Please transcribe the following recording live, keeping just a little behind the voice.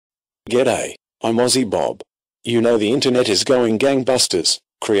G'day, I'm Aussie Bob. You know the internet is going gangbusters,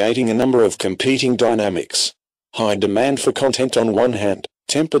 creating a number of competing dynamics. High demand for content on one hand,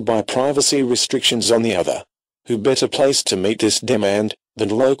 tempered by privacy restrictions on the other. Who better place to meet this demand than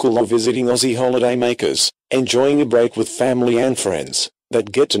local or visiting Aussie holiday makers, enjoying a break with family and friends,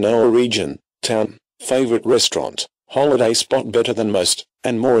 that get to know a region, town, favorite restaurant, holiday spot better than most,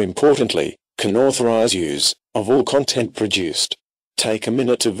 and more importantly, can authorize use of all content produced. Take a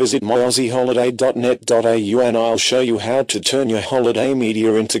minute to visit myaussieholiday.net.au and I'll show you how to turn your holiday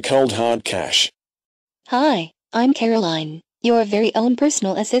media into cold hard cash. Hi, I'm Caroline, your very own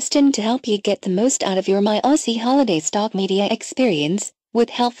personal assistant to help you get the most out of your My Aussie Holiday stock media experience,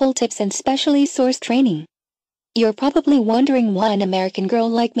 with helpful tips and specially sourced training. You're probably wondering what an American girl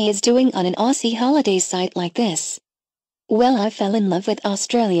like me is doing on an Aussie holiday site like this. Well, I fell in love with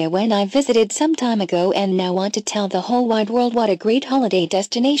Australia when I visited some time ago and now want to tell the whole wide world what a great holiday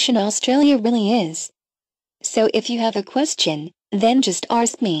destination Australia really is. So if you have a question, then just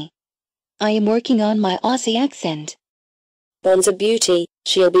ask me. I am working on my Aussie accent. Bon's a beauty,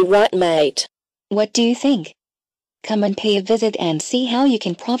 she'll be right, mate. What do you think? Come and pay a visit and see how you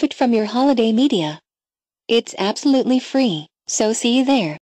can profit from your holiday media. It's absolutely free, so see you there.